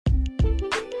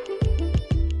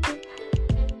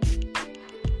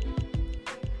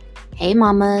Hey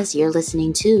mamas, you're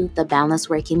listening to the Balanced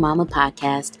Working Mama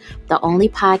podcast, the only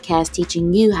podcast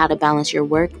teaching you how to balance your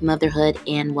work, motherhood,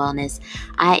 and wellness.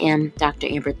 I am Dr.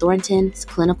 Amber Thornton,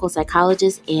 clinical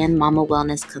psychologist and mama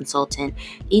wellness consultant.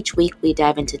 Each week we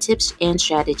dive into tips and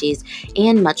strategies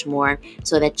and much more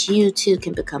so that you too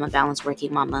can become a balanced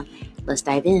working mama. Let's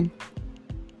dive in.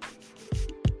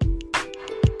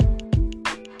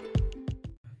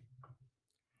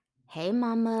 Hey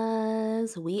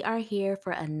mamas, we are here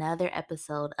for another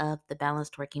episode of the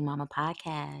Balanced Working Mama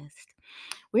podcast.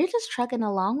 We're just trucking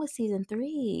along with season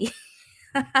 3.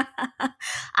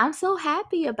 I'm so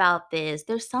happy about this.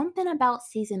 There's something about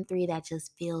season 3 that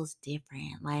just feels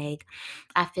different. Like,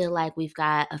 I feel like we've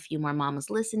got a few more mamas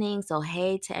listening. So,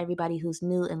 hey to everybody who's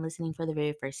new and listening for the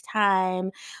very first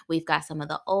time. We've got some of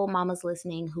the old mamas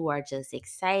listening who are just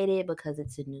excited because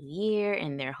it's a new year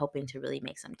and they're hoping to really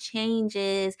make some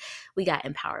changes. We got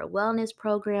Empower Wellness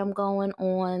program going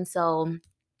on. So,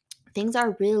 things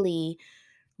are really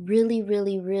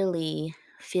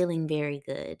feeling very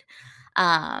good.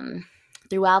 Um,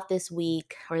 Throughout this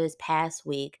week or this past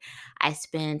week, I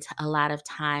spent a lot of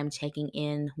time checking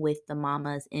in with the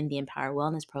mamas in the Empower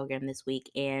Wellness program this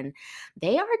week, and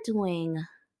they are doing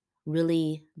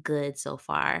really good so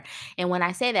far. And when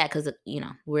I say that, because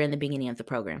we're in the beginning of the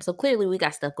program, so clearly we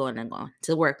got stuff going on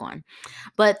to work on.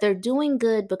 But they're doing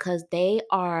good because they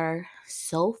are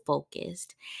so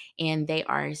focused and they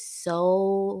are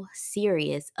so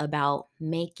serious about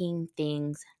making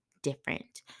things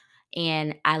different.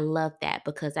 And I love that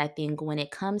because I think when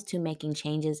it comes to making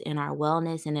changes in our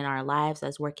wellness and in our lives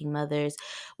as working mothers,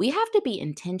 we have to be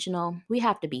intentional. We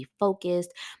have to be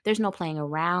focused. There's no playing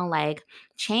around. Like,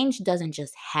 change doesn't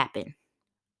just happen.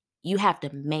 You have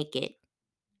to make it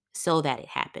so that it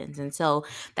happens. And so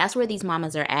that's where these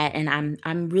mamas are at, and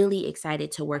I'm really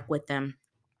excited to work with them.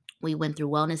 We went through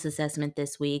wellness assessment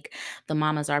this week. The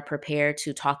mamas are prepared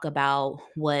to talk about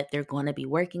what they're going to be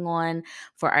working on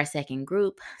for our second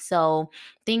group. So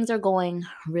things are going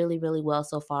really well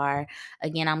so far.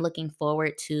 Again, I'm looking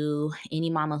forward to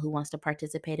any mama who wants to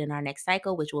participate in our next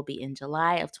cycle, which will be in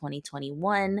July of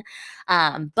 2021.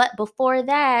 But before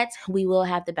that, we will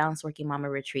have the Balanced Working Mama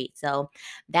Retreat. So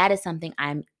that is something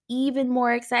I'm even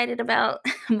more excited about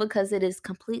because it is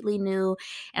completely new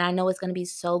and I know it's going to be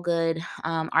so good.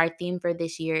 Our theme for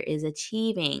this year is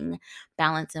achieving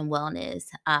balance and wellness.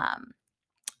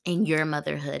 In your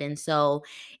motherhood. And so,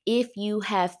 if you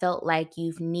have felt like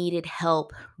you've needed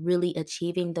help really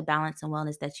achieving the balance and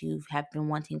wellness that you have been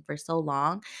wanting for so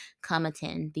long, come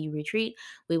attend the retreat.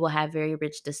 We will have very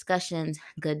rich discussions,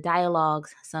 good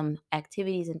dialogues, some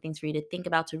activities and things for you to think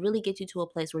about to really get you to a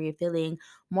place where you're feeling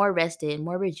more rested,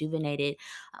 more rejuvenated,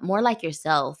 more like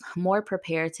yourself, more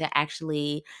prepared to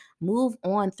actually move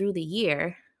on through the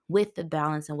year with the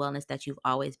balance and wellness that you've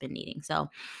always been needing. So,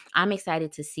 I'm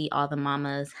excited to see all the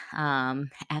mamas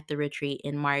at the retreat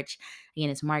in March. Again,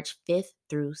 it's March 5th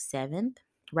through 7th.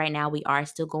 Right now,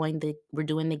 we're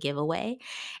doing the giveaway.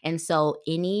 And so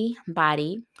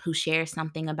anybody who shares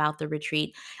something about the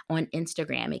retreat on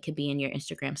Instagram, it could be in your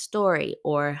Instagram story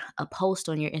or a post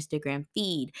on your Instagram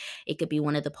feed. It could be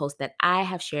one of the posts that I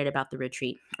have shared about the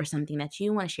retreat or something that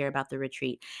you want to share about the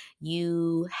retreat.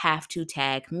 You have to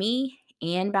tag me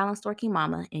and Balanced Working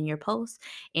Mama in your post,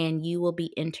 and you will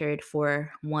be entered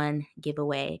for one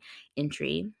giveaway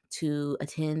entry to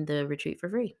attend the retreat for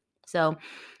free. So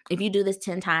if you do this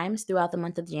 10 times throughout the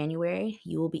month of January,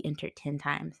 you will be entered 10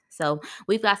 times. So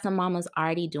we've got some mamas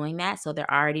already doing that. So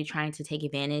they're already trying to take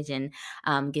advantage and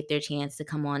get their chance to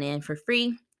come on in for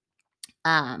free.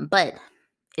 But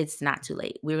it's not too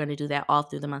late. We're going to do that all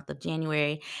through the month of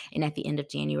January. And at the end of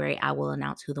January, I will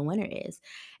announce who the winner is.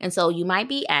 And so you might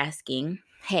be asking,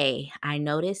 hey, I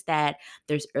noticed that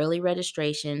there's early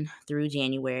registration through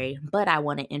January, but I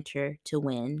want to enter to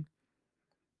win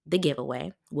the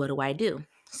giveaway. What do I do?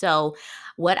 So,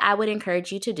 what I would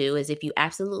encourage you to do is if you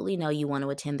absolutely know you want to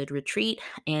attend the retreat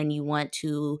and you want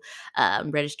to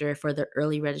register for the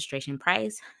early registration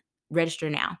price, register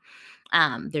now.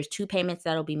 There's 2 payments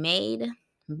that'll be made.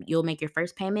 You'll make your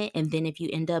first payment, and then if you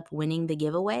end up winning the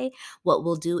giveaway, what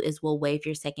we'll do is we'll waive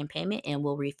your second payment and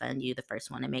we'll refund you the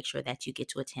first one and make sure that you get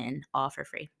to attend all for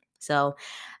free. So,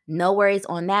 no worries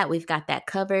on that. We've got that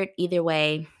covered. Either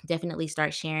way, definitely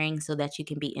start sharing so that you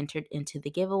can be entered into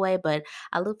the giveaway. But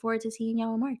I look forward to seeing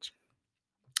y'all in March.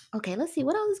 Okay, let's see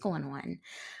what else is going on.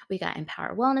 We got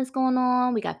Empower Wellness going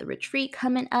on. We got the retreat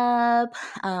coming up.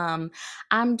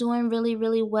 I'm doing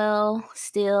really well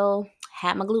still.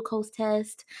 Had my glucose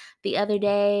test the other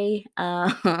day.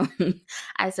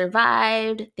 I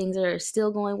survived. Things are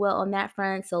still going well on that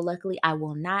front. So luckily, I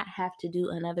will not have to do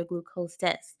another glucose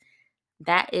test.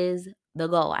 That is the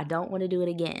goal. I don't want to do it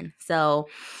again. So,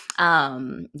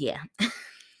 yeah.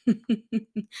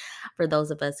 For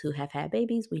those of us who have had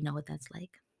babies, we know what that's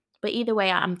like. But either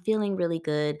way, I'm feeling really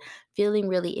good, feeling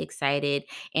really excited,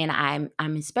 and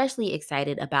I'm especially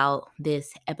excited about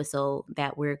this episode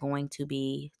that we're going to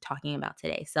be talking about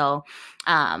today. So,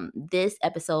 this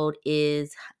episode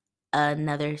is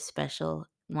another special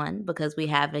one because we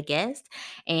have a guest.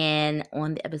 And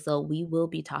on the episode, we will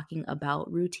be talking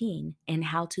about routine and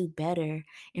how to better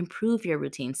improve your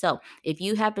routine. So, if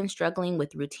you have been struggling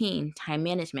with routine, time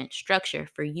management, structure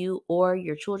for you or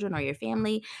your children or your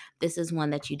family, this is one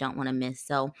that you don't want to miss.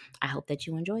 So, I hope that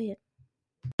you enjoy it.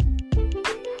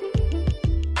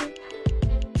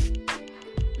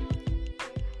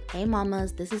 Hey,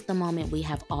 mamas, this is the moment we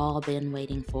have all been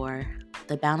waiting for.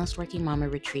 The Balanced Working Mama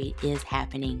Retreat is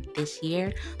happening this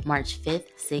year, March 5th,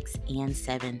 6th, and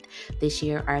 7th. This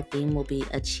year, our theme will be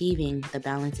achieving the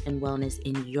balance and wellness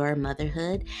in your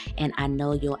motherhood, and I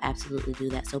know you'll absolutely do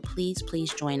that. So please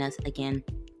join us again.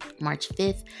 March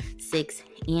 5th, 6th,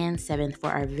 and 7th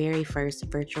for our very first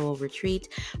virtual retreat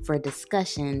for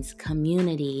discussions,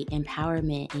 community,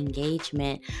 empowerment,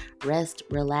 engagement, rest,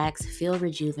 relax, feel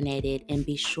rejuvenated, and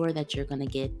be sure that you're going to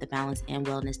get the balance and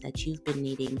wellness that you've been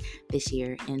needing this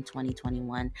year in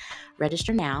 2021.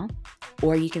 Register now,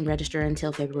 or you can register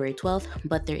until February 12th,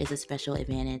 but there is a special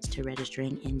advantage to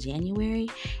registering in January,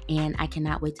 and I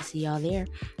cannot wait to see y'all there.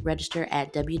 Register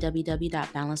at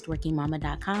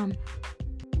www.balancedworkingmama.com.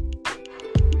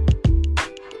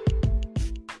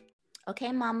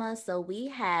 Okay, Mama. So we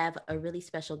have a really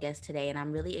special guest today, and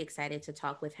I'm really excited to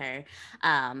talk with her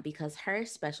because her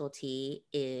specialty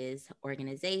is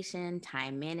organization,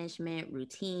 time management,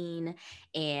 routine.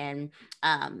 And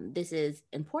this is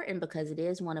important because it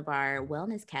is one of our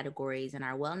wellness categories in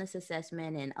our wellness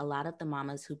assessment. And a lot of the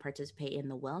mamas who participate in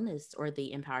the wellness or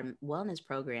the Empowerment Wellness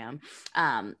Program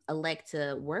elect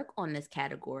to work on this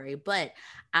category. But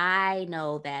I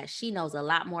know that she knows a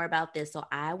lot more about this. So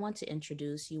I want to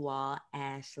introduce you all,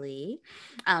 Ashley.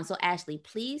 So, Ashley,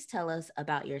 please tell us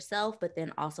about yourself, but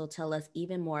then also tell us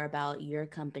even more about your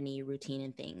company, Routine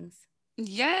and Things.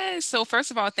 Yes. So first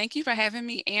of all, thank you for having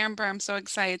me, Amber. I'm so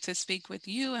excited to speak with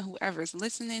you and whoever's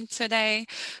listening today.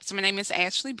 So my name is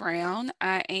Ashley Brown.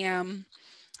 I am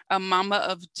a mama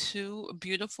of two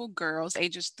beautiful girls,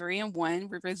 ages 3 and 1.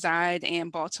 We reside in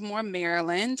Baltimore,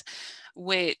 Maryland,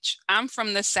 which I'm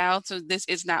from the South, so this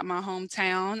is not my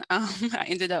hometown. I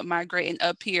ended up migrating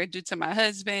up here due to my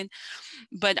husband,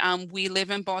 but we live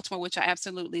in Baltimore, which I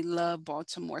absolutely love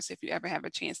Baltimore. So if you ever have a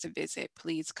chance to visit,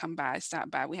 please come by,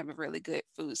 stop by. We have a really good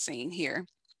food scene here.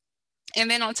 And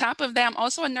then on top of that, I'm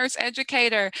also a nurse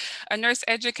educator. A nurse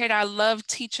educator, I love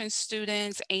teaching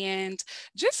students and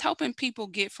just helping people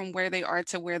get from where they are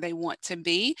to where they want to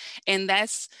be. And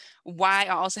that's why I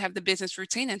also have the business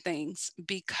Routine and Things,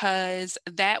 because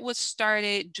that was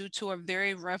started due to a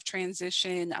very rough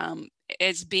transition.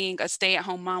 As being a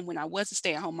stay-at-home mom when I was a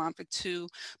stay-at-home mom for 2+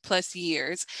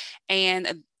 years.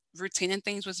 And Routine and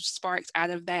Things was sparked out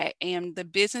of that. And the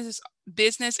business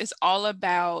is all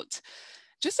about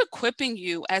just equipping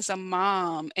you as a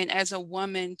mom and as a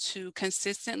woman to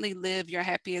consistently live your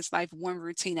happiest life one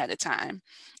routine at a time.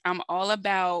 I'm all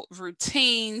about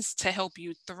routines to help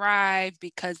you thrive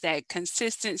because that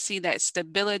consistency, that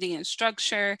stability and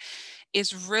structure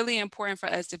is really important for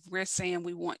us if we're saying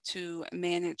we want to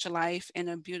manage life in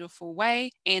a beautiful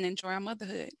way and enjoy our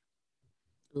motherhood.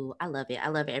 Ooh, I love it. I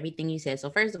love everything you said.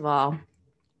 So, first of all,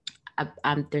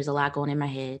 there's a lot going in my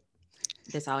head.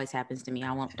 This always happens to me.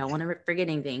 Don't want to forget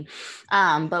anything.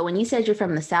 But when you said you're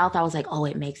from the South, I was like, oh,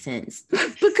 it makes sense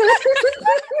because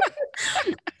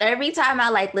every time I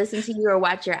like listen to you or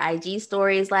watch your IG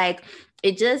stories, like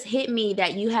it just hit me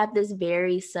that you have this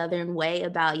very Southern way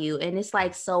about you, and it's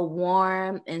like so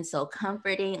warm and so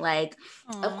comforting. Like,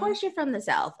 of Aw. course you're from the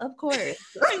South, of course.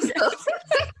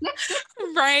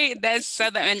 Right, that's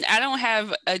Southern, and I don't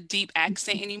have a deep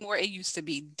accent anymore. It used to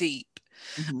be deep.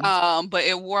 Mhm, But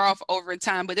it wore off over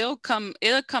time, but it'll come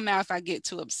out if I get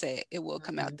too upset. It will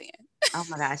come out mhm. then. Oh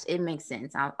my gosh, it makes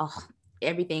sense.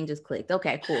 Everything just clicked.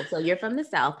 Okay, cool. So you're from the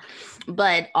South,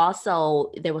 but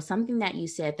also there was something that you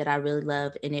said that I really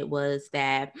loved, and it was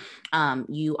that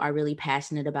you are really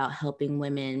passionate about helping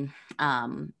women.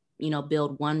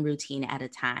 Build one routine at a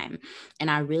time. And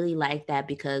I really like that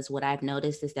because what I've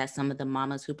noticed is that some of the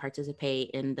mamas who participate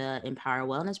in the Empower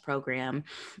Wellness program,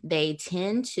 they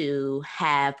tend to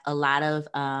have a lot of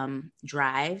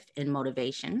drive and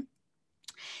motivation,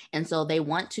 and so they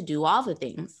want to do all the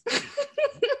things.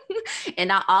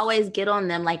 And I always get on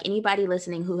them. Like anybody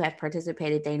listening who have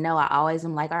participated, they know I always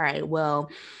am like, all right, well,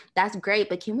 that's great,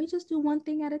 but can we just do one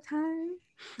thing at a time?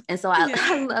 And so I, Yeah.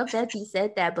 I love that you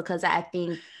said that, because I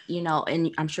think,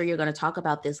 and I'm sure you're going to talk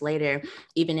about this later,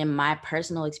 even in my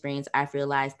personal experience, I've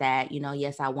realized that,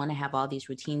 yes, I want to have all these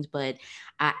routines, but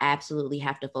I absolutely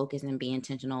have to focus and be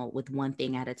intentional with one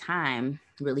thing at a time,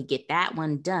 really get that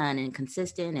one done and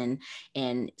consistent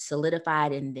and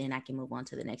solidified, and then I can move on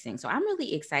to the next thing. So I'm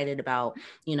really excited about,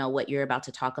 what you're about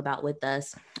to talk about with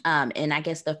us. And I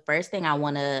guess the first thing I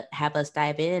want to have us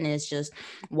dive in is just,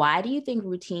 why do you think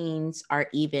routines are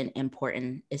even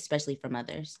important, especially for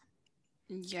mothers?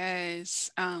 Yes.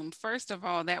 First of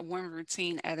all, that one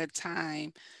routine at a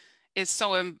time is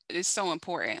so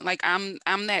important. Like I'm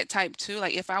that type too.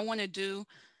 Like if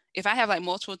I have like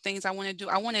multiple things I want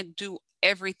to do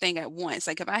everything at once.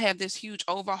 Like if I have this huge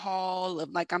overhaul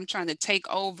of like I'm trying to take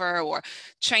over or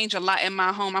change a lot in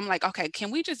my home, I'm like, okay,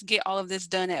 can we just get all of this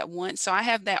done at once? So I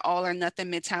have that all or nothing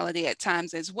mentality at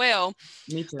times as well.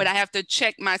 Me But too. I have to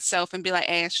check myself and be like,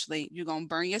 Ashley, you're gonna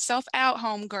burn yourself out,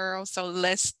 homegirl. So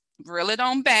let's reel it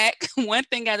on back one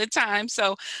thing at a time.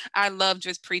 So I love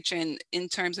just preaching in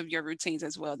terms of your routines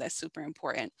as well. That's super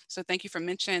important. So thank you for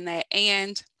mentioning that.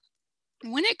 And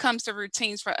when it comes to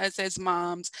routines for us as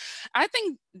moms, I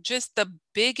think just the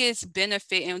biggest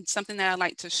benefit and something that I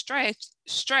like to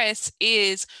stress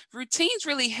is routines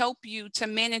really help you to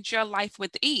manage your life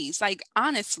with ease. Like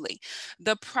honestly,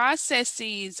 the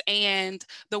processes and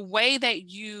the way that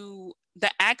the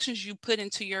actions you put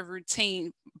into your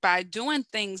routine by doing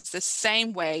things the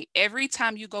same way every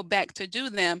time you go back to do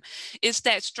them, it's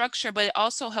that structure, but it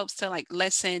also helps to like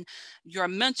lessen your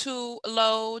mental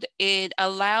load. It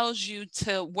allows you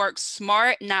to work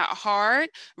smart, not hard,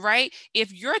 right?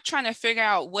 If you're trying to figure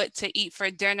out what to eat for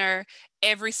dinner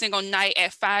every single night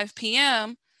at 5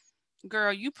 p.m.,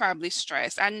 girl, you probably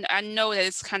stressed. I know that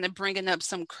it's kind of bringing up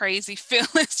some crazy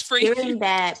feelings for you. Hearing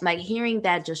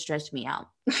that just stressed me out.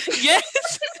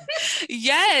 Yes.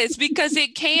 Yes, because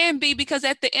it can be because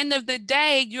at the end of the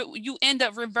day, you end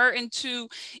up reverting to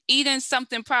eating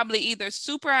something probably either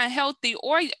super unhealthy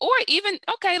or even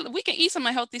okay, we can eat some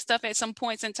unhealthy stuff at some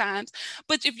points in times,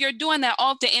 but if you're doing that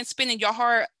often and spending your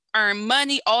hard earned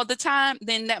money all the time,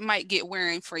 then that might get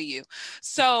wearing for you.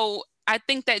 So I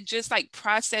think that just like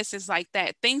processes like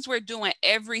that, things we're doing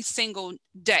every single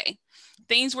day,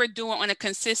 things we're doing on a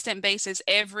consistent basis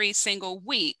every single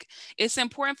week, it's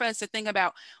important for us to think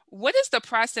about what is the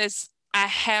process I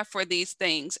have for these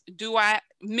things? Do I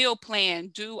meal plan?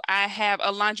 Do I have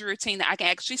a laundry routine that I can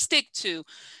actually stick to?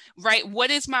 Right? What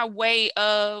is my way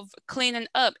of cleaning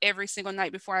up every single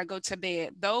night before I go to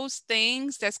bed? Those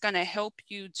things that's going to help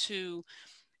you to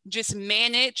just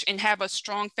manage and have a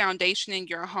strong foundation in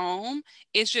your home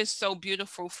is just so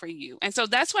beautiful for you. And so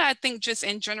that's what I think just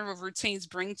in general routines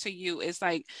bring to you is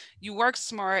like you work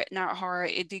smart, not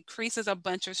hard. It decreases a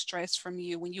bunch of stress from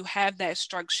you when you have that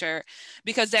structure,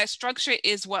 because that structure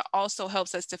is what also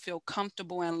helps us to feel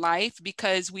comfortable in life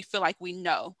because we feel like we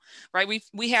know, right?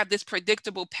 We have this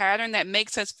predictable pattern that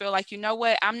makes us feel like, you know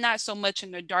what, I'm not so much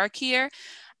in the dark here.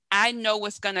 I know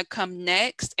what's going to come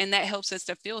next. And that helps us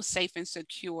to feel safe and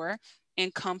secure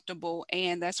and comfortable.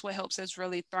 And that's what helps us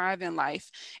really thrive in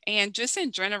life. And just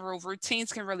in general,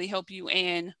 routines can really help you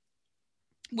in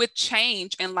with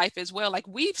change in life as well. Like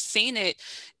we've seen it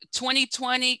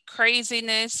 2020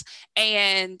 craziness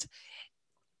and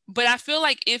but I feel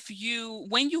like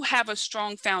when you have a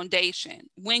strong foundation,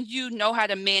 when you know how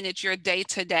to manage your day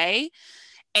to day,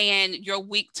 and your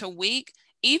week to week,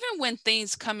 even when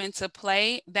things come into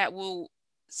play that will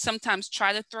sometimes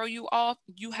try to throw you off,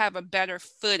 you have a better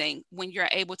footing when you're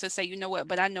able to say, you know what,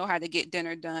 but I know how to get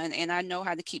dinner done and I know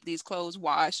how to keep these clothes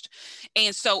washed.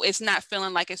 And so it's not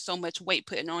feeling like it's so much weight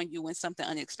putting on you when something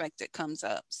unexpected comes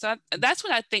up. So that's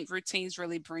what I think routines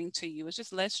really bring to you. It's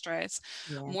just less stress,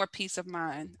 Yeah. more peace of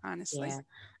mind, honestly. Yeah.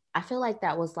 I feel like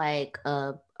that was like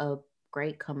a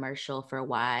great commercial for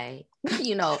why,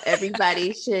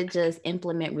 everybody should just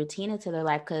implement routine into their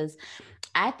life. Cause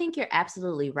I think you're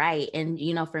absolutely right. And,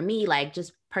 for me, like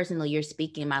just personally, you're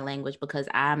speaking my language, because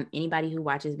anybody who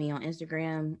watches me on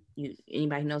Instagram,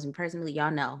 anybody who knows me personally,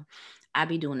 y'all know I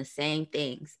be doing the same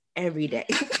things every day,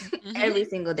 Hmm. every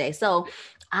single day. So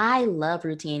I love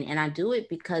routine, and I do it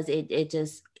because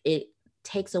it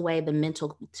takes away the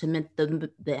mental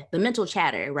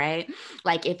chatter, right?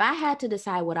 Like if I had to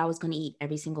decide what I was going to eat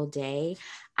every single day,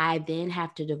 I then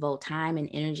have to devote time and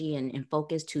energy and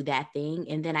focus to that thing.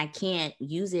 And then I can't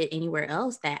use it anywhere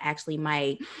else that actually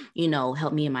might,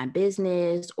 help me in my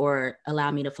business or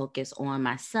allow me to focus on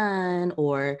my son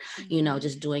or, Hmm.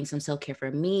 just doing some self care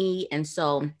for me. And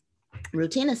so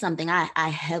routine is something I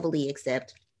heavily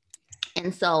accept.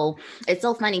 And so it's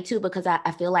so funny too, because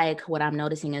I feel like what I'm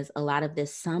noticing is a lot of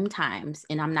this sometimes,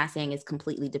 and I'm not saying it's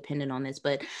completely dependent on this,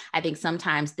 but I think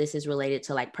sometimes this is related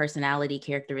to like personality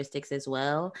characteristics as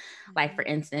well. Like, for Mhm.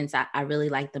 instance, I really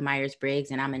like the Myers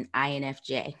Briggs and I'm an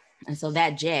INFJ. And so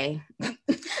that J,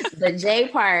 the J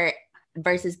part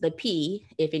versus the P,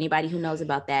 if anybody who knows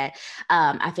about that,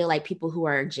 I feel like people who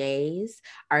are J's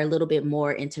are a little bit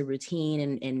more into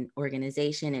routine and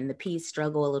organization, and the P's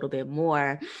struggle a little bit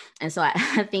more. And so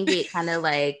I think it kind of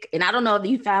like, and I don't know if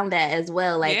you found that as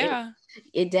well, like Yeah.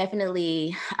 it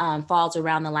definitely falls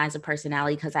around the lines of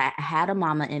personality, because I had a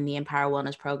mama in the Empower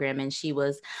Wellness program, and she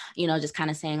was, just kind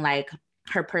of saying like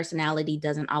her personality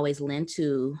doesn't always lend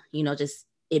to, just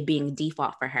it being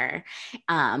default for her.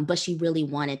 But she really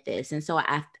wanted this. And so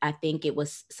I think it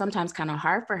was sometimes kind of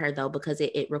hard for her though, because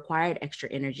it required extra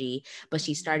energy. But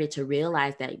she Mhm. started to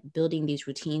realize that building these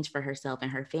routines for herself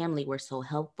and her family were so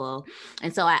helpful.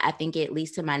 And so I think it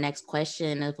leads to my next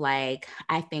question of like,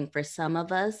 I think for some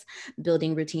of us,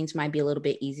 building routines might be a little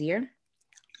bit easier.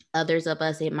 Others of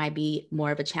us, it might be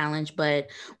more of a challenge. But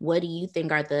what do you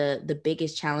think are the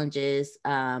biggest challenges,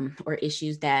 or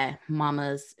issues that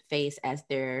mamas face as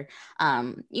they're,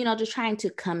 just trying to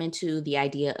come into the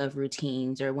idea of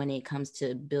routines, or when it comes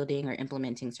to building or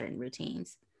implementing certain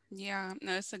routines? Yeah,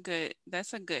 no,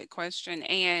 that's a good question.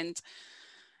 And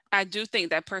I do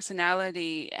think that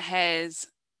personality has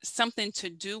something to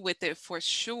do with it for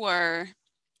sure.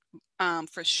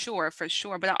 For sure, for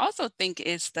sure. But I also think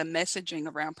it's the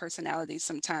messaging around personality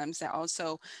sometimes that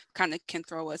also kind of can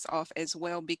throw us off as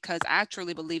well, because I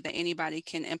truly believe that anybody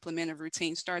can implement a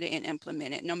routine, start it and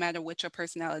implement it, no matter what your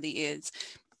personality is.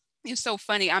 It's so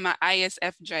funny. I'm an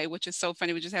ISFJ, which is so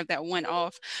funny. We just have that one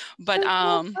off. But That's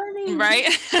so funny.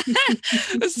 right.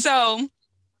 So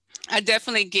I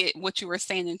definitely get what you were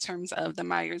saying in terms of the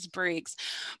Myers-Briggs.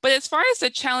 But as far as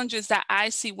the challenges that I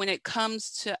see when it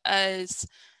comes to us,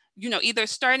 either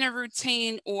starting a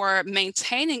routine or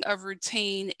maintaining a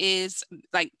routine is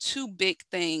like two big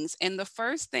things. And the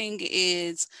first thing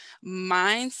is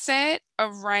mindset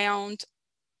around,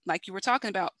 like you were talking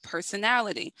about,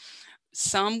 personality.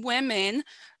 Some women,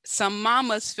 some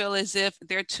mamas feel as if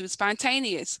they're too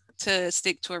spontaneous to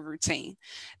stick to a routine,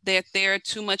 that they're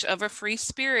too much of a free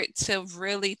spirit to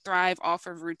really thrive off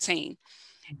of routine.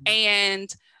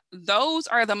 And those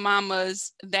are the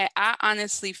mamas that I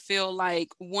honestly feel like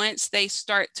once they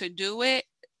start to do it,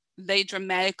 they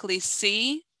dramatically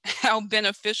see how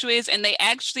beneficial it is, and they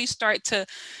actually start to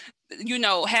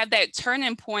have that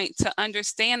turning point to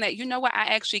understand that, what, I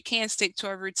actually can stick to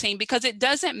a routine, because it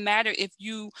doesn't matter if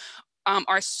you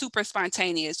are super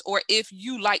spontaneous or if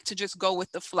you like to just go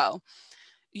with the flow.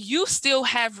 You still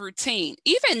have routine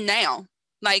even now.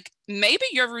 Like, maybe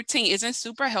your routine isn't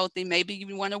super healthy, maybe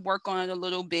you want to work on it a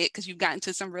little bit because you've gotten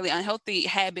to some really unhealthy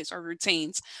habits or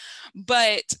routines,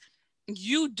 but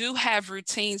you do have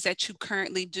routines that you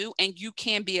currently do, and you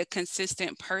can be a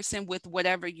consistent person with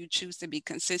whatever you choose to be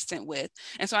consistent with.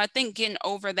 And so I think getting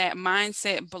over that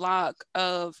mindset block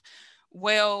of,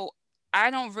 well, I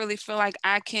don't really feel like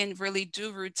I can really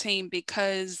do routine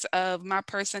because of my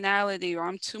personality, or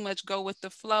I'm too much go with the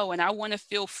flow and I want to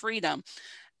feel freedom.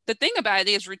 The thing about it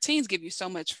is routines give you so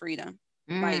much freedom.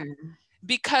 Like, Mm.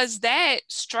 because that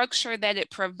structure that it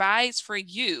provides for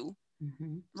you,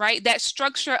 Mhm. right? That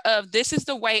structure of, this is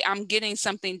the way I'm getting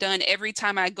something done every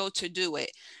time I go to do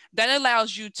it. That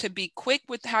allows you to be quick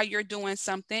with how you're doing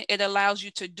something. It allows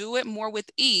you to do it more with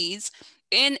ease.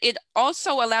 And it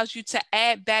also allows you to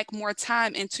add back more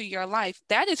time into your life.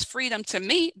 That is freedom to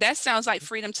me. That sounds like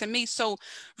freedom to me. So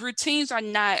routines are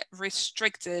not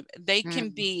restrictive. They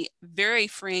can Mm. be very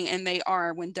freeing, and they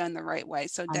are when done the right way.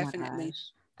 So Oh my definitely,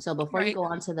 gosh. So before you right? go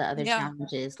on to the other Yeah.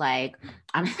 challenges, like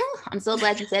I'm I'm so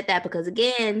glad you said that, because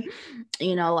again,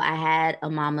 I had a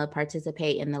mama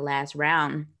participate in the last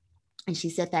round, and she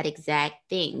said that exact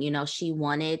thing. She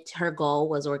wanted, her goal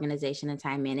was organization and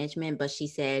time management, but she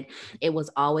said it was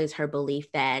always her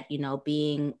belief that,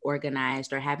 being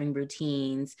organized or having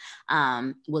routines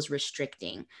was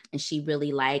restricting. And she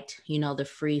really liked, the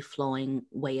free flowing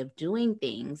way of doing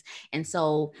things. And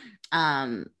so,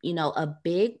 a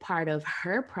big part of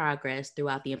her progress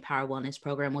throughout the Empower Wellness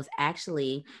program was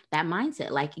actually that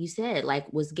mindset, like you said,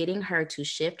 like was getting her to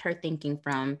shift her thinking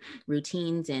from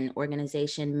routines and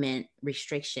organization meant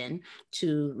restriction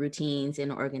to routines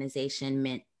and organization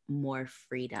meant more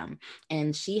freedom.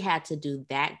 And she had to do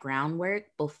that groundwork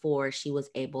before she was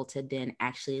able to then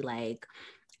actually like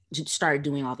start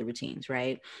doing all the routines,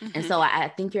 right? And Mhm. so I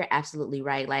think you're absolutely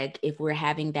right. Like if we're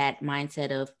having that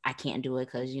mindset of I can't do it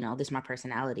because this is my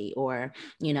personality, or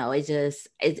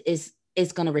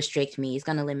it's going to restrict me, it's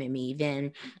going to limit me,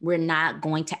 then we're not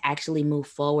going to actually move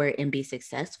forward and be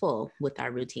successful with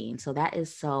our routine. So that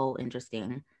is so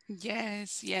interesting.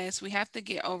 Yes, yes, we have to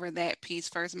get over that piece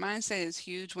first. Mindset is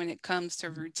huge when it comes to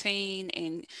routine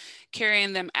and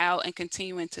carrying them out and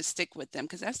continuing to stick with them,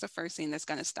 because that's the first thing that's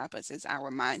going to stop us is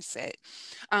our mindset.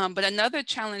 But another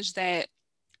challenge that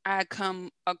I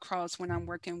come across when I'm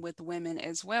working with women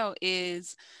as well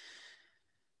is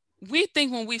we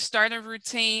think when we start a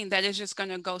routine that it's just going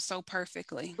to go so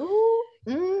perfectly.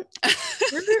 Ooh,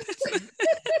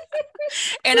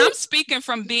 And I'm speaking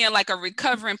from being like a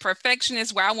recovering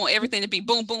perfectionist where I want everything to be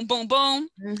boom, boom, boom, boom.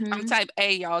 I'm mm-hmm. type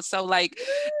A, y'all. So like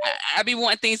I be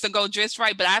wanting things to go just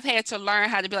right, but I've had to learn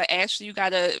how to be like, Ashley, you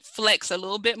gotta flex a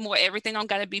little bit more. Everything don't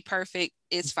gotta be perfect.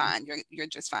 It's fine. You're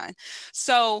just fine.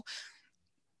 So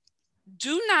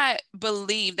do not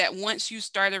believe that once you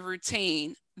start a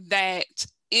routine that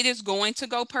it is going to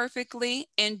go perfectly,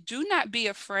 and do not be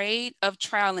afraid of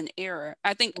trial and error.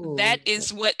 I think that Ooh,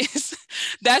 is what is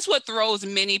that's what throws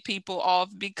many people off,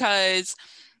 because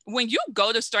when you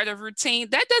go to start a routine,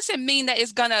 that doesn't mean that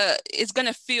it's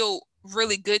gonna feel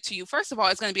really good to you. First of all,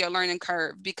 it's going to be a learning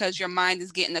curve because your mind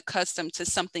is getting accustomed to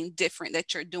something different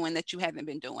that you're doing that you haven't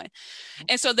been doing.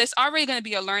 And so there's already going to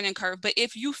be a learning curve. But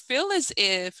if you feel as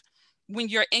if when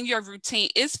you're in your routine,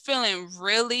 it's feeling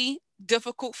really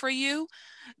difficult for you,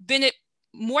 then it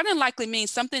more than likely means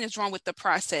something is wrong with the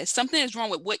process. Something is wrong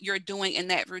with what you're doing in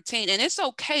that routine. And it's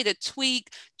okay to tweak,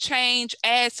 change,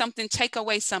 add something, take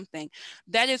away something.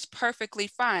 That is perfectly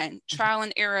fine. Trial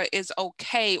and error is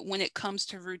okay when it comes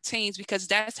to routines, because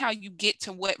that's how you get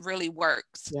to what really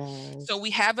works. So yes.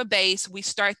 we have a base, we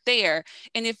start there.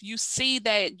 And if you see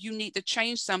that you need to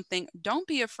change something, don't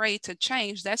be afraid to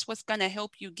change. That's what's going to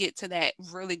help you get to that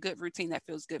really good routine that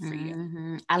feels good for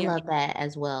you. I Yeah. love that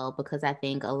as well, because I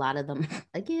think a lot of them,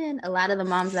 again, a lot of the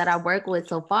moms that I work with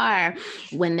so far,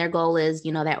 when their goal is,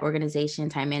 that organization,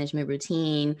 time management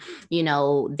routine,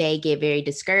 they get very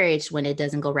discouraged when it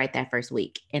doesn't go right that first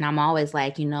week. And I'm always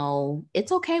like,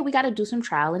 it's okay. We got to do some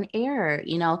trial and error.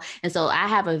 And so I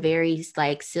have a very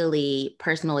like silly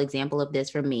personal example of this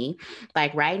for me.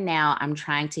 Like right now, I'm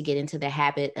trying to get into the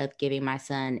habit of giving my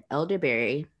son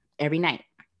elderberry every night.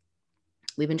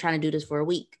 We've been trying to do this for a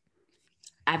week.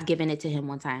 I've given it to him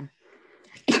one time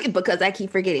because I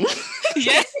keep forgetting.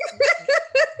 Yeah.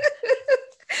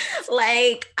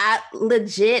 Like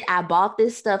I bought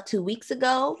this stuff 2 weeks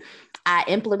ago. I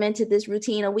implemented this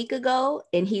routine a week ago,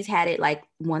 and he's had it like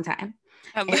one time.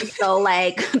 I And love- so,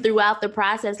 like, throughout the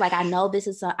process, like, I know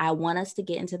I want us to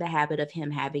get into the habit of him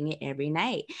having it every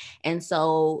night. And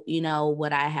so,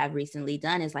 what I have recently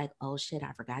done is like, oh shit,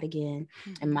 I forgot again.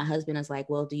 And my Mhm. husband is like,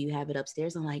 well, do you have it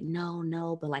upstairs? I'm like, no,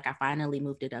 no. But like, I finally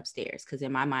moved it upstairs because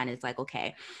in my mind, it's like,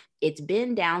 okay, it's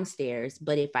been downstairs,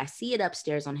 but if I see it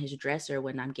upstairs on his dresser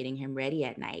when I'm getting him ready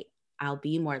at night, I'll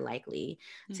be more likely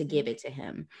to give Mhm. it to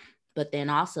him. But then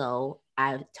also,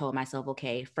 I told myself,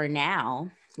 okay, for now,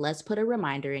 let's put a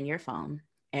reminder in your phone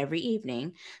every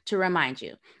evening to remind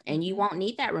you. And you Mhm. won't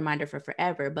need that reminder for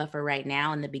forever. But for right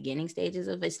now, in the beginning stages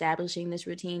of establishing this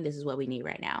routine, this is what we need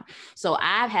right now. So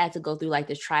I've had to go through like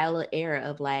this trial and error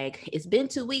of like, it's been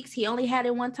 2 weeks. He only had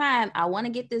it one time. I want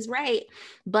to get this right,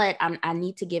 but I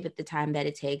need to give it the time that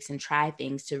it takes and try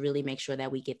things to really make sure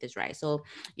that we get this right. So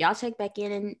y'all check back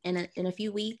in a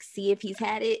few weeks, see if he's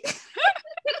had it.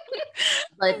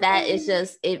 But that is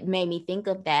just, it made me think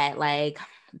of that. Like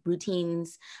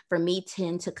routines for me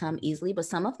tend to come easily, but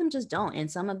some of them just don't. And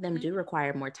some of them Mhm. do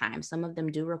require more time. Some of them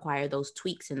do require those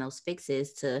tweaks and those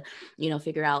fixes to,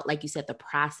 figure out, like you said, the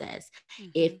process.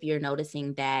 If Mhm. you're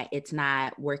noticing that it's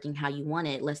not working how you want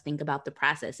it, let's think about the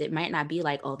process. It might not be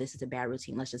like, oh, this is a bad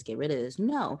routine, let's just get rid of this.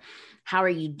 No. How are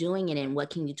you doing it and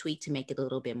what can you tweak to make it a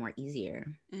little bit more easier?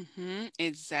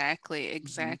 Exactly, Mhm.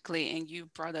 exactly. And you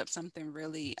brought up something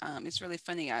really, it's really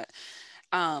funny.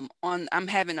 I'm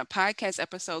having a podcast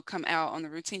episode come out on the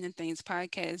Routine and Things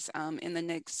podcast in the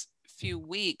next few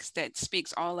weeks that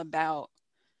speaks all about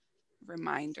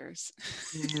reminders.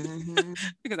 Mhm.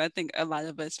 Because I think a lot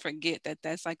of us forget that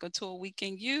that's like a tool we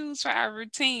can use for our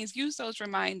routines. Use those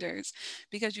reminders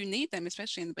because you need them,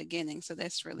 especially in the beginning. So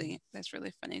that's really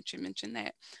funny that you mentioned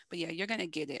that. But yeah, you're gonna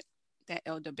get it. That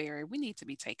elderberry. We need to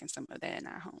be taking some of that in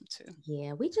our home too.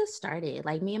 Yeah, we just started.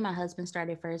 Like me and my husband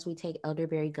started first. We take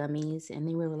elderberry gummies, and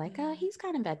then we were like, "Oh, Mm, he's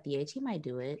kind of at the age; he might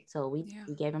do it." So we yeah.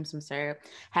 we gave him some syrup.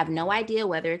 Have no idea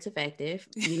whether it's effective.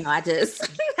 I just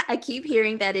I keep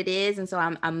hearing that it is, and so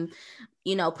I'm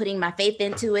putting my faith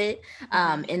into it,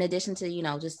 Hmm. in addition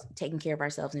to, just taking care of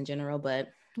ourselves in general, but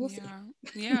we'll see. Yeah.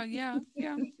 Yeah. Yeah.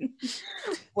 Yeah.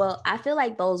 Well, I feel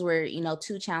like those were,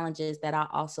 two challenges that I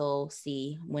also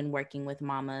see when working with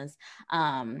mamas.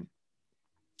 Um,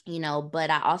 but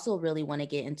I also really want to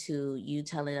get into you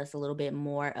telling us a little bit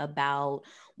more about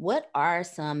what are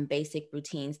some basic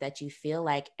routines that you feel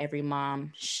like every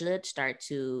mom should start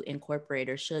to incorporate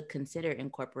or should consider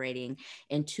incorporating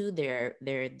into their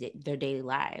daily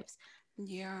lives.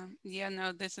 Yeah, yeah,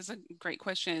 no, this is a great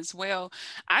question as well.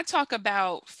 I talk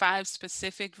about five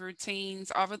specific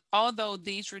routines, although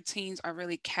these routines are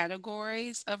really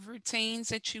categories of routines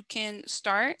that you can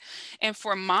start. And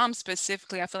for moms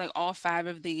specifically, I feel like all five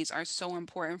of these are so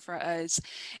important for us.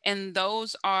 And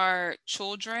those are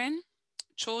children,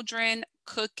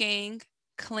 cooking,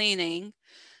 cleaning,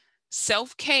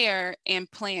 self-care, and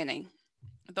planning.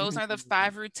 Those are the Mhm.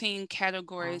 five routine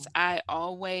categories Wow. I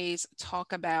always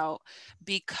talk about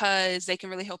because they can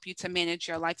really help you to manage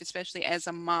your life, especially as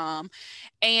a mom.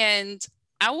 And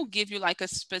I will give you like a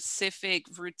specific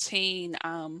routine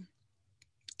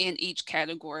in each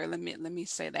category. Let me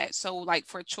say that. So like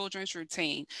for children's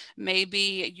routine,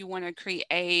 maybe you want to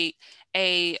create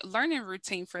a learning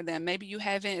routine for them. Maybe you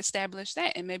haven't established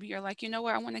that and maybe you're like, you know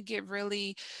what, I want to get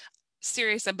really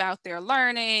serious about their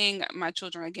learning. My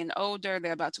children are getting older.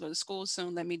 They're about to go to school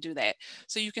soon. Let me do that.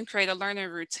 So you can create a learning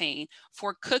routine.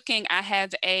 For cooking, I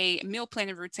have a meal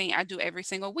planning routine I do every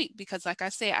single week because, like I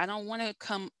said, I don't want to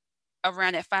come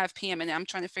around at 5 p.m. and I'm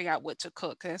trying to figure out what to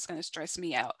cook. That's going to stress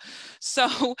me out.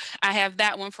 So I have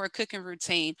that one for a cooking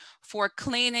routine. For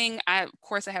cleaning, of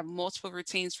course, I have multiple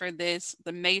routines for this.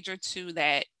 The major two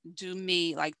that do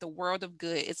me like the world of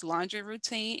good is laundry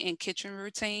routine and kitchen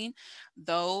routine.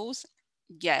 Those,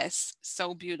 yes,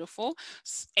 so beautiful.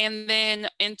 And then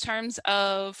in terms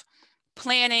of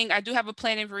planning, I do have a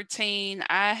planning routine.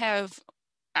 I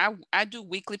do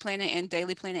weekly planning and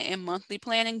daily planning and monthly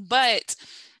planning, but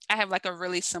I have like a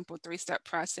really simple three-step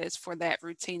process for that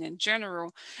routine in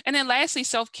general. And then lastly,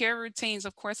 self-care routines.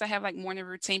 Of course, I have like morning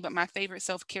routine, but my favorite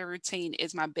self-care routine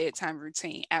is my bedtime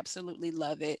routine. Absolutely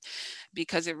love it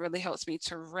because it really helps me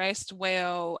to rest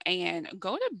well and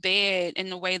go to bed in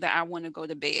the way that I want to go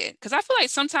to bed. Because I feel like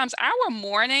sometimes our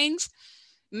mornings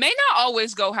may not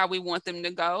always go how we want them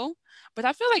to go, but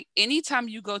I feel like anytime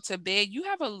you go to bed, you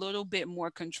have a little bit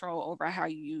more control over how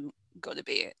you go to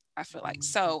bed. I feel like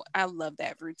so I love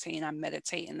that routine. I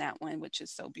meditate in that one, which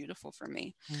is so beautiful for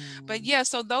me. But Mhm. yeah,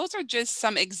 so those are just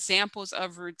some examples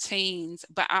of routines.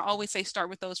 But I always say start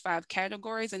with those five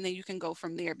categories and then you can go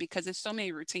from there because there's so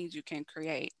many routines you can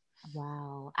create.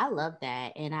 Wow, I love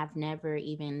that. And I've never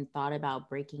even thought about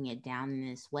breaking it down in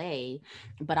this way.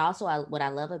 But also what I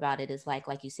love about it is like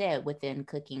you said, within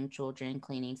cooking, children,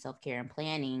 cleaning, self-care and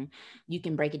planning, you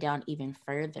can break it down even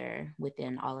further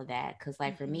within all of that. Cause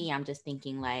like for Hmm. me, I'm just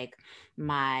thinking like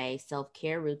my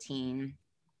self-care routine.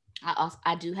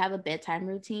 I do have a bedtime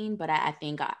routine, but I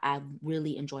think I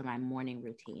really enjoy my morning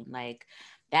routine. Like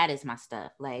that is my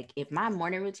stuff. Like if my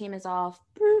morning routine is off,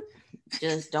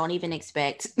 just don't even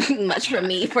expect much from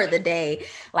me for the day.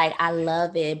 Like I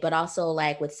love it, but also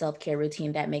like with self-care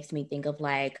routine, that makes me think of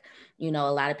like, a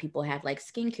lot of people have like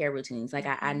skincare routines. Like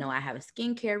I Hmm. know I have a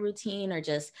skincare routine, or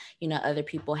just, other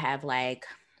people have like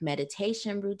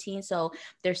meditation routine. So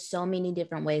there's so many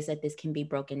different ways that this can be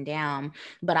broken down.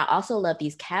 But I also love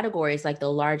these categories, like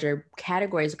the larger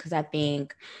categories, because I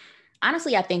think,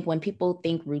 honestly, I think when people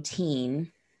think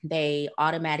routine, they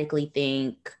automatically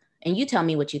think, and you tell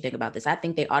me what you think about this. I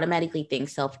think they automatically think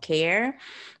self care,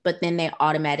 but then they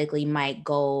automatically might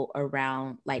go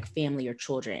around like family or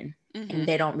children. And Hmm.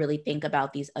 they don't really think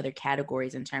about these other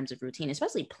categories in terms of routine,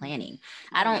 especially Hmm. planning.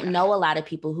 I Oh don't yeah. know a lot of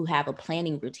people who have a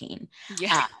planning routine.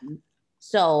 Yeah.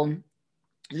 So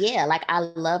yeah, like I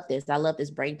love this. I love this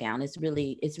breakdown. It's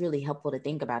really helpful to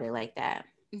think about it like that.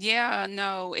 Yeah,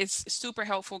 no, it's super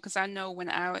helpful because I know when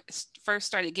first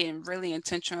started getting really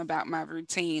intentional about my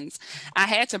routines, I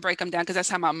had to break them down because that's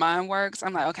how my mind works.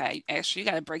 I'm like, okay, Ashley, you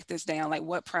got to break this down. Like,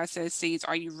 what processes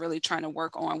are you really trying to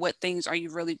work on? What things are you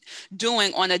really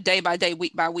doing on a day by day,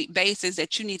 week by week basis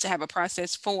that you need to have a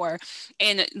process for?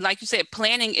 And like you said,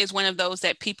 planning is one of those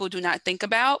that people do not think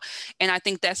about. And I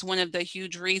think that's one of the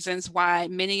huge reasons why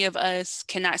many of us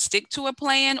cannot stick to a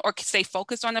plan or stay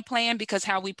focused on a plan because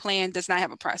how we plan does not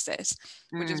have a process.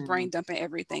 We're just Mm, brain dumping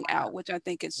everything out, which I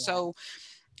think is yeah.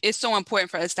 so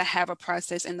important for us to have a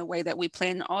process in the way that we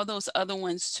plan. All those other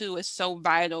ones too is so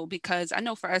vital because I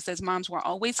know for us as moms, we're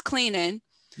always cleaning.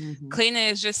 Mhm. Cleaning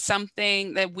is just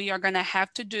something that we are going to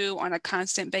have to do on a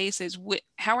constant basis.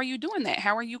 How are you doing that?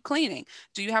 How are you cleaning?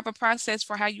 Do you have a process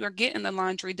for how you are getting the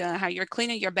laundry done, how you're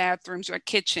cleaning your bathrooms, your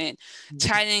kitchen, Mhm.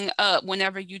 tidying up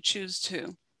whenever you choose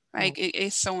to? Yeah. Like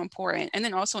it's so important. And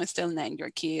then also instilling that in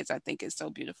your kids, I think is so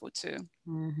beautiful too.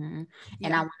 Mhm. And I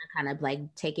Yeah. wanna kind of,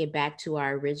 like, take it back to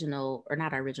our original, or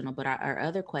not our original, but our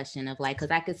other question of, like, because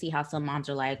I could see how some moms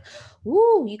are like,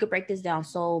 "Ooh, you could break this down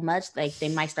so much," like, they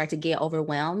might start to get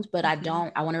overwhelmed, but Hmm.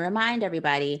 I wanna remind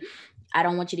everybody, I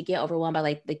don't want you to get overwhelmed by,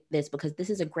 like, this, because this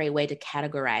is a great way to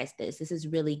categorize this. This is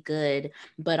really good,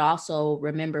 but also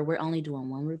remember, we're only doing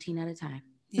one routine at a time.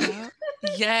 Yeah.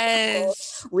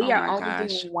 Yes. We Oh are my only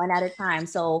gosh. doing one at a time.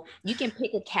 So you can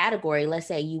pick a category. Let's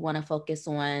say you want to focus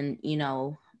on,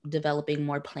 developing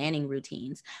more planning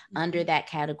routines. Under Hmm. that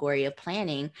category of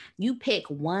planning, you pick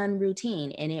one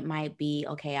routine, and it might be,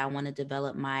 okay, I want to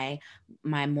develop my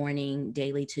morning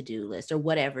daily to-do list, or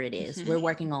whatever it is. Hmm. We're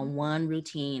working on one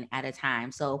routine at a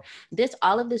time. So this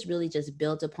all of this really just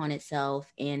builds upon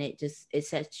itself, and it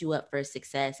sets you up for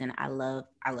success. And I love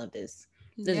this.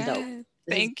 This is dope. Yes.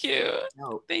 This is Thank you.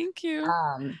 dope. Thank you.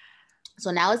 Um,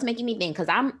 so now it's making me think, because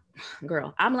I'm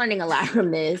learning a lot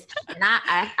from this, and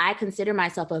I consider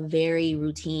myself a very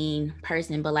routine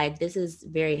person, but like this is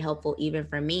very helpful even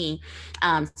for me.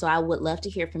 So I would love to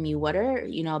hear from you. What are,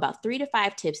 about 3 to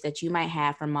 5 tips that you might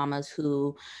have for mamas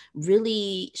who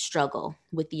really struggle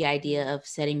with the idea of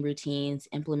setting routines,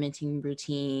 implementing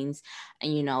routines,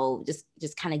 and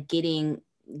just kind of getting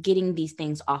these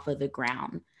things off of the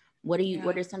ground. What Yeah.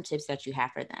 are some tips that you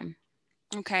have for them?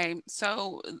 Okay,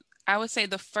 so I would say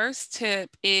the first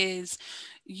tip is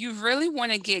you really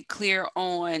want to get clear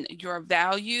on your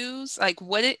values. Like,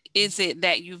 is it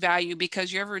that you value?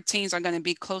 Because your routines are going to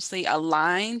be closely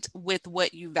aligned with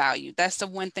what you value. That's the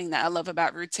one thing that I love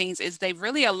about routines is they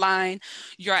really align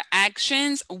your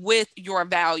actions with your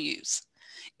values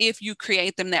if you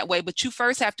create them that way. But you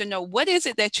first have to know, what is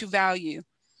it that you value?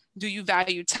 Do you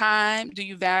value time? Do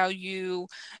you value,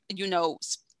 you know,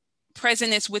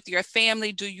 presence with your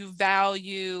family? Do you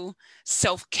value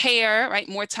self-care, right?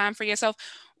 More time for yourself.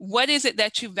 What is it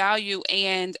that you value,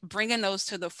 and bringing those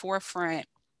to the forefront?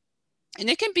 And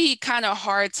it can be kind of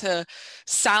hard to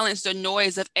silence the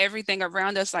noise of everything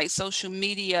around us, like social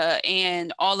media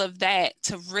and all of that,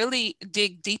 to really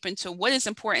dig deep into what is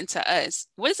important to us,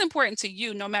 what is important to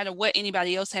you, no matter what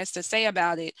anybody else has to say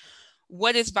about it.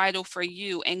 What is vital for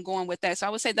you, and going with that. So I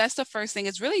would say that's the first thing,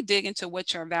 is really dig into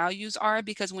what your values are,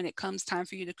 because when it comes time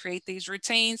for you to create these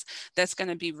routines, that's going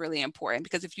to be really important.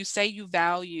 Because if you say you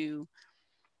value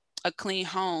a clean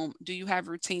home, do you have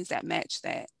routines that match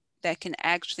that, that can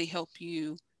actually help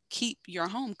you keep your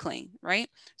home clean, right?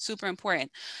 Super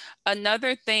important.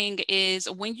 Another thing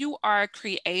is, when you are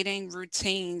creating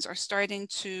routines or starting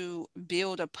to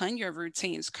build upon your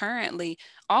routines currently,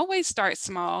 always start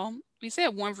small. We said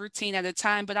one routine at a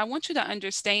time, but I want you to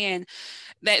understand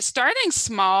that starting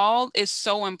small is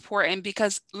so important,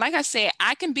 because, like I said,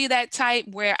 I can be that type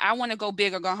where I want to go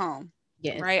big or go home,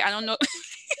 Yes. right? I don't know.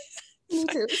 Me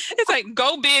too. It's like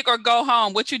go big or go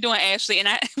home. What you doing, Ashley? And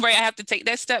I right, I have to take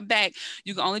that step back.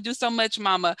 You can only do so much,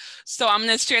 mama. So I'm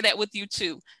going to share that with you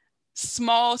too.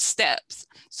 Small steps.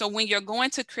 So when you're going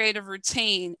to create a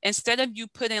routine, instead of you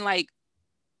putting like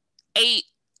 8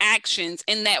 actions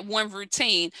in that one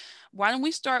routine, why don't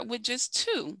we start with just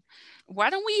 2? Why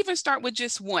don't we even start with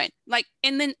just one? Like,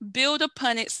 and then build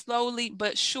upon it slowly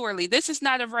but surely. This is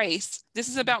not a race. This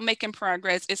is about making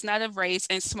progress. It's not a race,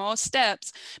 and small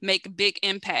steps make big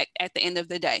impact at the end of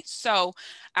the day. So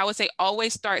I would say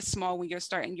always start small when you're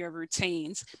starting your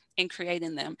routines and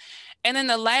creating them. And then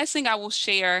the last thing I will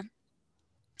share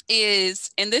is,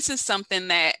 and this is something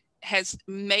that has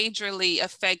majorly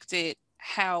affected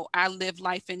how I live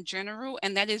life in general,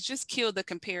 and that is just kill the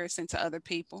comparison to other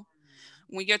people.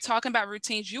 When you're talking about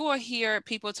routines, you will hear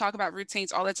people talk about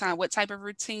routines all the time, what type of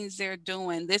routines they're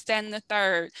doing, this, that, and the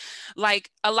third. Like,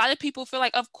 a lot of people feel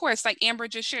like, of course, like Amber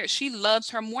just shared, she loves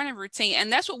her morning routine. And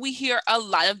that's what we hear a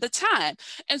lot of the time.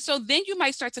 And so then you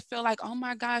might start to feel like, oh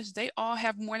my gosh, they all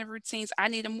have morning routines. I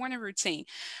need a morning routine.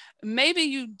 Maybe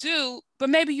you do, but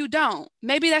maybe you don't.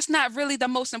 Maybe that's not really the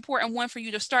most important one for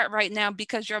you to start right now,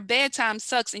 because your bedtime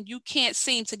sucks and you can't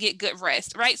seem to get good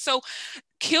rest, right? So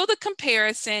kill the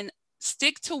comparison.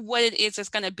 Stick to what it is that's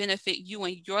going to benefit you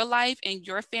and your life and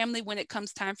your family when it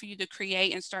comes time for you to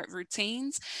create and start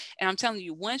routines. And I'm telling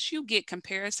you, once you get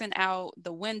comparison out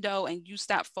the window and you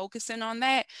stop focusing on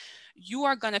that, you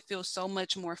are going to feel so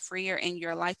much more freer in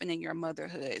your life and in your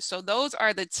motherhood. So those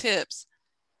are the tips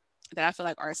that I feel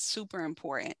like are super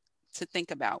important to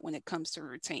think about when it comes to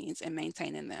routines and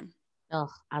maintaining them. Oh,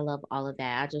 I love all of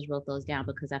that. I just wrote those down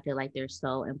because I feel like they're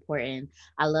so important.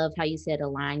 I love how you said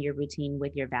align your routine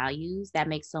with your values. That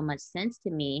makes so much sense to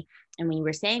me. And when you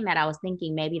were saying that, I was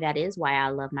thinking maybe that is why I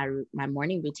love my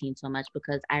morning routine so much,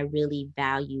 because I really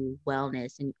value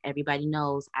wellness. And everybody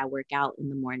knows I work out in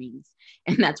the mornings,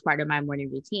 and that's part of my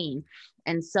morning routine.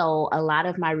 And so a lot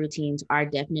of my routines are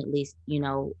definitely,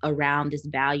 around this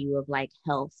value of like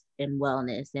health and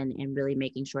wellness, and really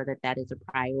making sure that that is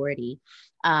a priority,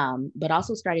 but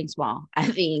also starting small. I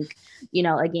think,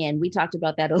 again, we talked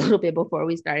about that a little bit before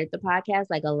we started the podcast.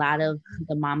 Like a lot of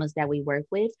the mamas that we work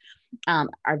with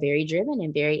are very driven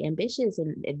and very ambitious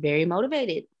and very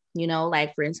motivated.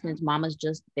 Like for instance, mamas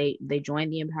just they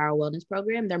joined the Empower Wellness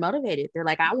program. They're motivated. They're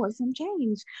like, I want some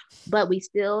change, but we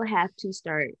still have to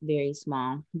start very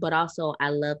small. But also, I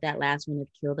love that last one of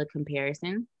kill the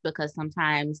comparison, because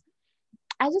sometimes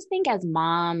I just think as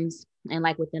moms and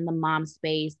like within the mom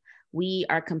space, we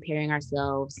are comparing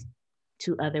ourselves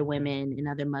to other women and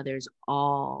other mothers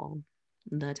all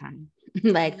the time.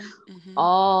 Like Hmm. Hmm.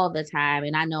 all the time.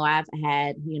 And I know I've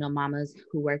had, mamas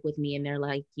who work with me and they're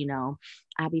like,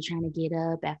 I'll be trying to get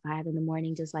up at 5 in the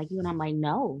morning, just like you. And I'm like,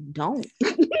 no, don't.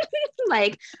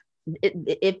 Like,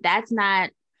 if that's not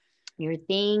your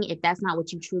thing, if that's not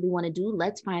what you truly want to do,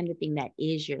 let's find the thing that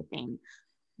is your thing.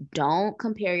 Don't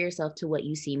compare yourself to what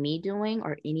you see me doing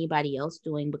or anybody else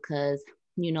doing, because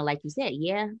like you said,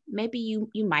 yeah, maybe you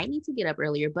might need to get up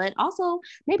earlier, but also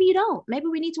maybe you don't. Maybe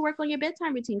we need to work on your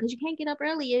bedtime routine, because you can't get up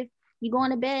early if you go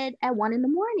into bed at 1 in the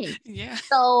morning. Yeah.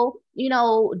 So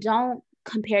don't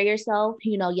compare yourself.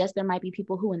 Yes, there might be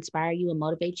people who inspire you and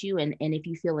motivate you, and if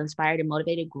you feel inspired and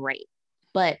motivated, great,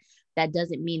 but that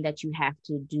doesn't mean that you have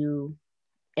to do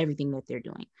everything that they're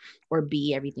doing or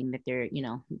be everything that they're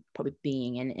probably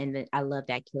being. And I love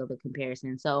that kill the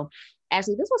comparison. So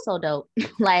actually, this was so dope.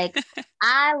 Like,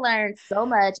 I learned so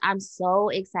much. I'm so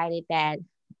excited that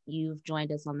you've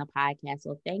joined us on the podcast,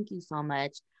 so thank you so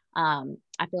much.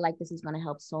 I feel like this is going to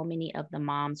help so many of the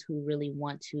moms who really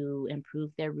want to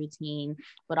improve their routine,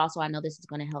 but also I know this is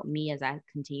going to help me as I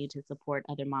continue to support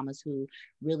other mamas who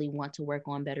really want to work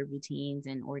on better routines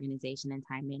and organization and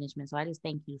time management. So I just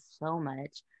thank you so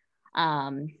much.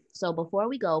 So before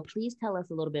we go, please tell us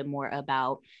a little bit more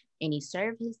about any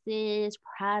services,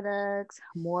 products,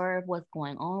 more of what's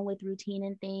going on with routine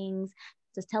and things.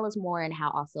 Just tell us more, and how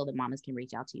also the mamas can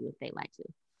reach out to you if they like to.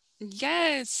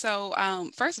 Yes. So,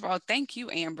 first of all, thank you,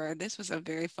 Amber. This was a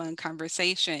very fun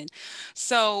conversation.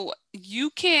 So you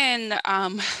can,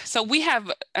 so we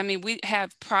have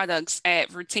products at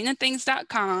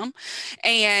routineandthings.com,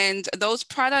 and those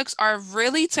products are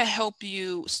really to help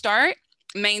you start,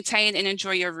 maintain, and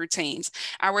enjoy your routines.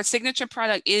 Our signature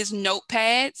product is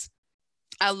notepads.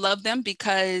 I love them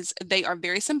because they are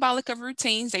very symbolic of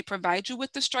routines. They provide you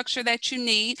with the structure that you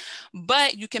need,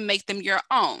 but you can make them your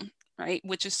own. Right,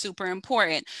 which is super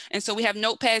important. And so we have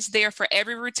notepads there for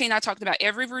every routine. I talked about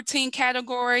every routine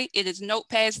category. It is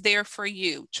notepads there for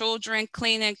you: children,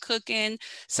 cleaning, cooking,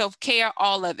 self care,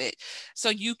 all of it. So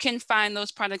you can find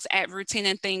those products at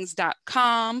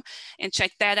routineandthings.com and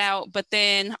check that out. But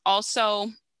then also,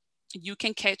 you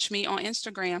can catch me on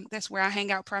Instagram. That's where I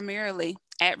hang out primarily,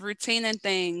 at Routine and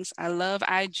Things. I love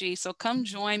IG. So come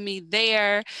join me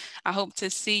there. I hope to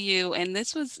see you. And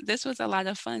this was a lot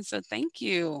of fun. So thank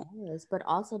you. Yes, but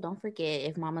also don't forget,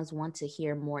 if mamas want to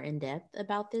hear more in depth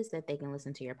about this, that they can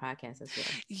listen to your podcast as well.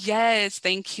 Yes,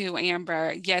 thank you,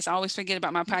 Amber. Yes, I always forget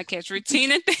about my podcast,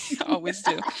 Routine and Things. Always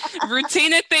do.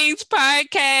 Routine and Things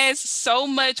podcast. So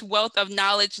much wealth of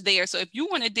knowledge there. So if you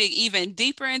want to dig even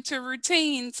deeper into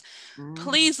routines, Mhm.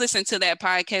 please listen to that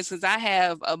podcast because I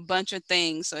have a bunch of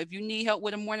things. So if you need help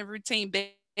with a morning routine,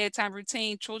 bedtime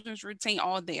routine, children's routine,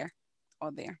 all there.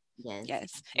 All there. Yes,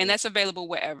 Yes. And absolutely. that's available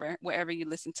wherever you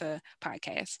listen to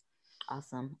podcasts.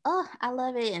 Awesome. Oh, I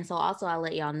love it. And so also I'll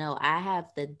let y'all know I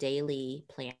have the daily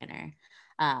planner.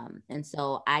 And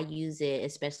so I use it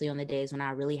especially on the days when I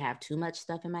really have too much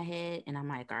stuff in my head, and I'm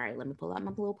like, all right, let me pull out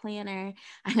my little planner.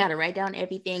 I gotta write down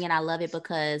everything. And I love it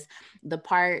because the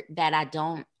part that I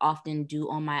don't often do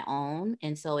on my own,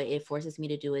 and so it forces me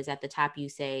to do, is at the top you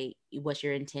say what's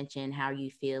your intention, how are you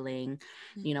feeling,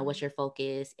 what's Mhm. your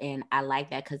focus. And I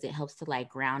like that because it helps to like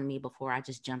ground me before I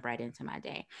just jump right into my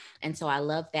day. And so I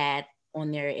love that on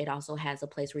there. It also has a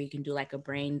place where you can do like a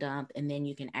brain dump, and then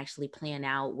you can actually plan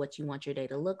out what you want your day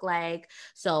to look like.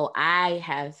 So I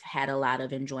have had a lot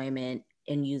of enjoyment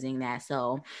in using that.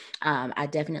 So I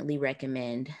definitely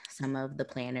recommend some of the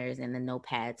planners and the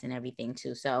notepads and everything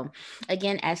too. So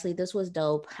again, Ashley, this was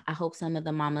dope. I hope some of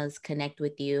the mamas connect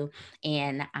with you.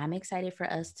 And I'm excited for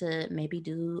us to maybe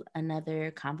do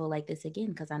another combo like this again,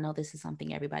 because I know this is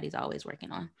something everybody's always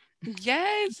working on.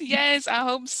 Yes, yes, I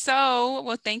hope so.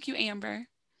 Well, thank you, Amber.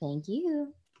 Thank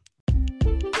you.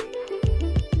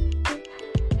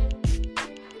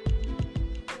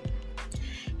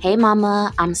 Hey,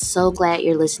 Mama, I'm so glad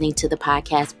you're listening to the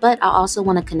podcast, but I also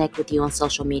want to connect with you on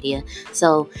social media.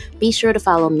 So be sure to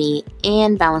follow me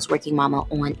and Balance Working Mama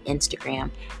on Instagram.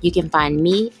 You can find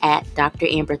me at Dr.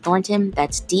 Amber Thornton.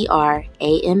 That's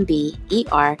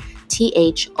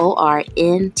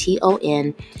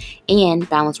DrAmberThornton, and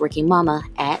Balance Working Mama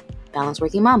at Balance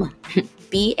Working Mama.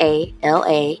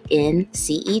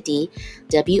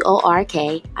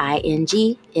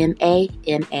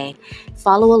 BALANCEDWORKINGMAMA.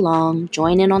 Follow along,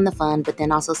 join in on the fun, but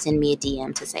then also send me a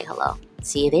DM to say hello.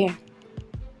 See you there.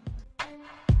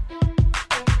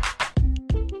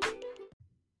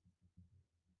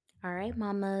 All right,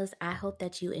 mamas, I hope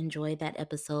that you enjoyed that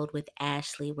episode with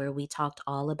Ashley where we talked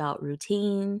all about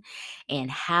routine and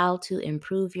how to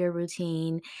improve your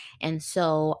routine. And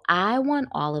so I want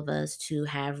all of us to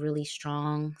have really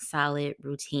strong, solid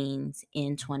routines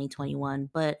in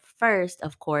 2021. But first,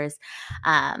 of course,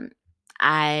 um,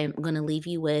 I'm going to leave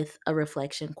you with a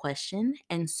reflection question.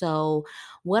 And so,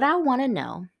 what I want to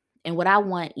know and what I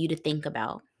want you to think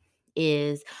about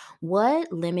is,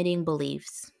 what limiting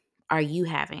beliefs are you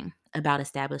having about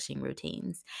establishing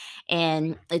routines?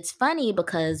 And it's funny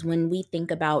because when we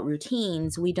think about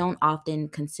routines, we don't often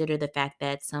consider the fact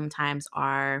that sometimes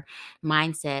our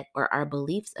mindset or our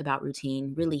beliefs about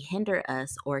routine really hinder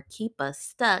us or keep us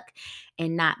stuck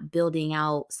in not building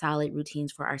out solid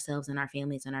routines for ourselves and our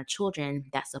families and our children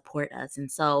that support us.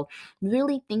 And so,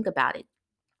 really think about it.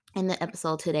 In the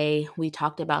episode today, we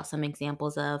talked about some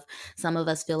examples of, some of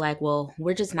us feel like, well,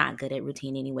 we're just not good at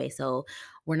routine anyway, so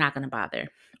we're not going to bother.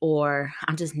 Or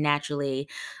I'm just naturally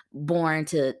born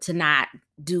to not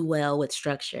do well with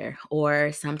structure.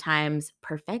 Or sometimes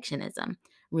perfectionism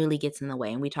really gets in the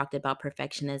way. And we talked about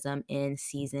perfectionism in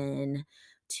season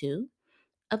 2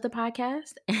 of the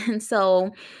podcast. And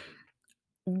so,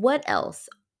 what else?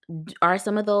 Are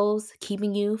some of those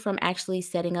keeping you from actually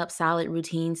setting up solid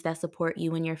routines that support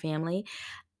you and your family?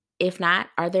 If not,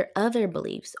 are there other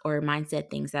beliefs or mindset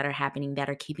things that are happening that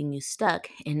are keeping you stuck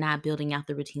and not building out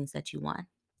the routines that you want?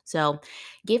 So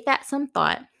give that some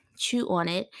thought, chew on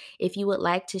it. If you would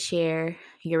like to share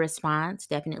your response,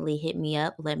 definitely hit me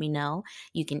up. Let me know.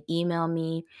 You can email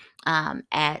me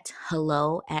at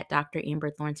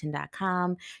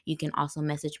hello@dramberthornton.com. You can also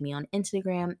message me on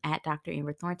Instagram at Dr.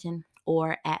 Amber Thornton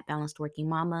or at Balanced Working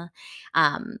Mama.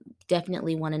 Um,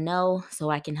 Definitely want to know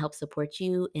so I can help support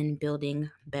you in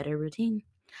building better routine.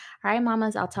 All right,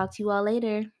 mamas, I'll talk to you all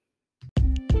later.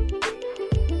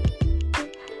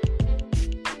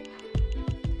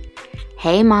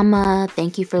 Hey, mama.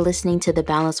 Thank you for listening to the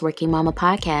Balanced Working Mama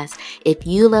podcast. If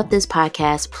you love this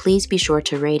podcast, please be sure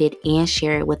to rate it and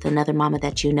share it with another mama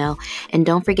that you know. And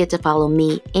don't forget to follow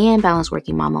me and Balanced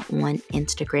Working Mama on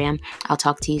Instagram. I'll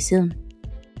talk to you soon.